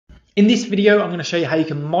In this video, I'm going to show you how you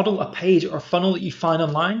can model a page or a funnel that you find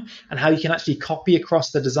online and how you can actually copy across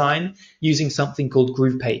the design using something called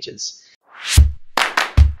Groovepages.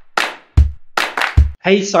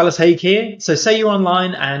 Hey, Silas Haig here. So say you're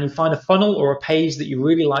online and you find a funnel or a page that you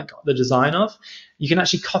really like the design of, you can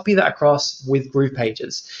actually copy that across with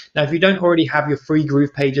Groovepages. Now, if you don't already have your free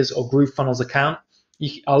Groovepages or Groovefunnels account,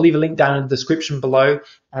 I'll leave a link down in the description below.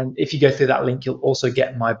 And if you go through that link, you'll also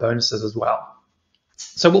get my bonuses as well.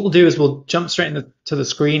 So what we'll do is we'll jump straight to the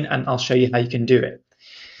screen and I'll show you how you can do it.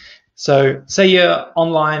 So say you're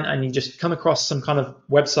online and you just come across some kind of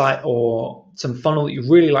website or some funnel that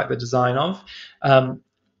you really like the design of.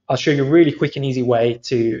 I'll show you a really quick and easy way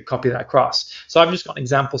to copy that across. So I've just got an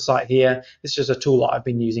example site here. This is just a tool that I've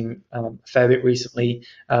been using a fair bit recently,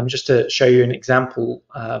 just to show you an example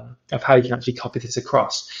of how you can actually copy this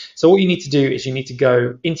across. So what you need to do is you need to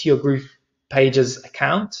go into your Groovepages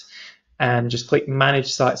account and just click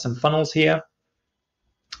Manage Sites and Funnels here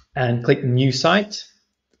and click New Site.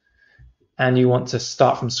 And you want to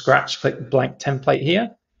start from scratch, click Blank Template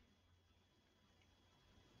here.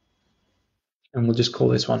 And we'll just call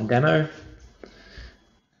this one Demo.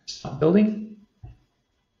 Start building.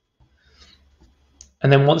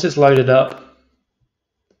 And then once it's loaded up,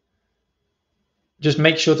 just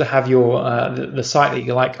make sure to have your the site that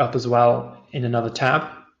you like up as well in another tab.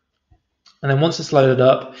 And then once it's loaded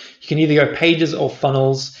up, you can either go Pages or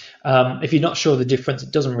Funnels. If you're not sure of the difference, it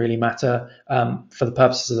doesn't really matter for the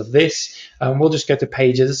purposes of this. We'll just go to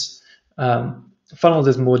Pages. Funnels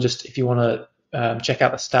is more just if you want to check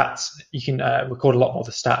out the stats. You can record a lot more of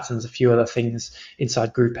the stats, and there's a few other things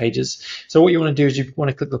inside Groovepages. So what you want to do is you want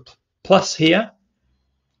to click the plus here,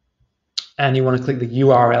 and you want to click the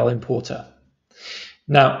URL importer.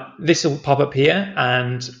 Now, this will pop up here,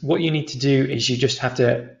 and what you need to do is you just have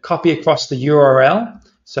to copy across the URL.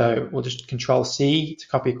 So we'll just Control-C to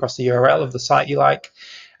copy across the URL of the site you like,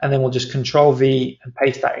 and then we'll just Control-V and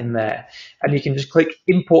paste that in there. And you can just click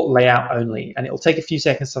Import Layout Only, and it will take a few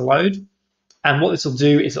seconds to load. And what this will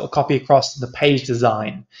do is it'll copy across the page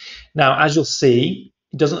design. Now, as you'll see,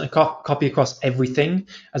 it doesn't copy across everything,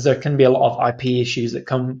 as there can be a lot of IP issues that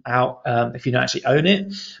come out if you don't actually own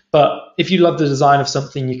it. But if you love the design of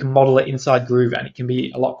something, you can model it inside Groove, and it can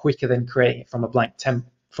be a lot quicker than creating it from a blank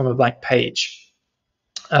page.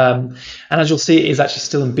 And as you'll see, it is actually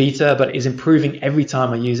still in beta, but it is improving every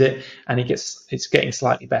time I use it, and it's getting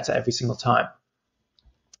slightly better every single time.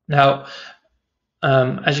 Now,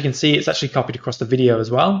 as you can see, it's actually copied across the video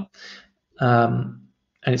as well.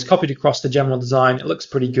 And it's copied across the general design. It looks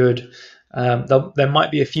pretty good. There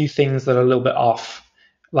might be a few things that are a little bit off,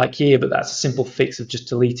 like here, but that's a simple fix of just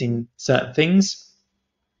deleting certain things.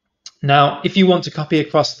 Now, if you want to copy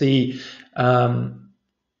across the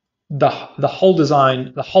whole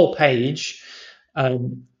design, the whole page,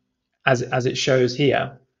 as it shows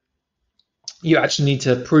here, you actually need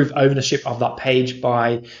to prove ownership of that page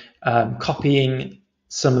by copying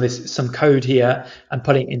some code here and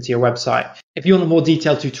putting it into your website. If you want a more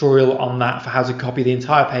detailed tutorial on that for how to copy the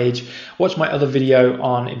entire page, watch my other video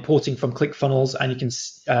on importing from ClickFunnels, and you can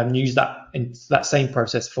use that same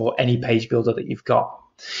process for any page builder that you've got.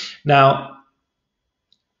 Now,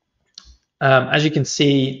 as you can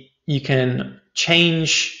see, you can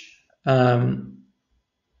change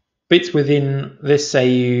bits within this. Say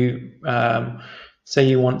you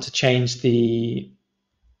want to change the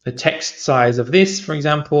text size of this, for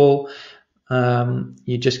example.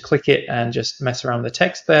 You just click it and just mess around with the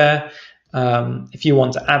text there. If you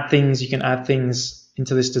want to add things, you can add things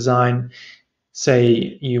into this design.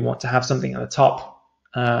 Say you want to have something at the top.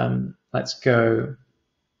 Let's add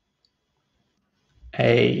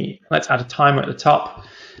a timer at the top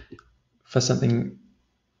for something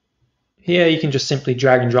here. You can just simply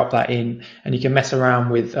drag and drop that in, and you can mess around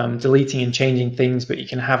with deleting and changing things, but you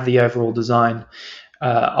can have the overall design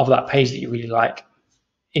of that page that you really like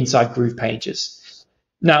inside Groovepages.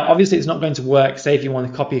 Now, obviously, it's not going to work, say, if you want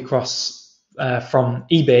to copy across from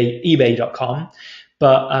ebay.com,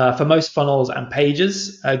 but for most funnels and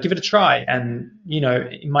pages, give it a try, and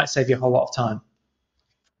it might save you a whole lot of time.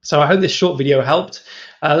 So I hope this short video helped.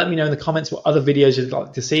 Let me know in the comments what other videos you'd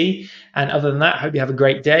like to see. And other than that, hope you have a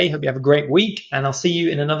great day, hope you have a great week, and I'll see you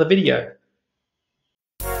in another video.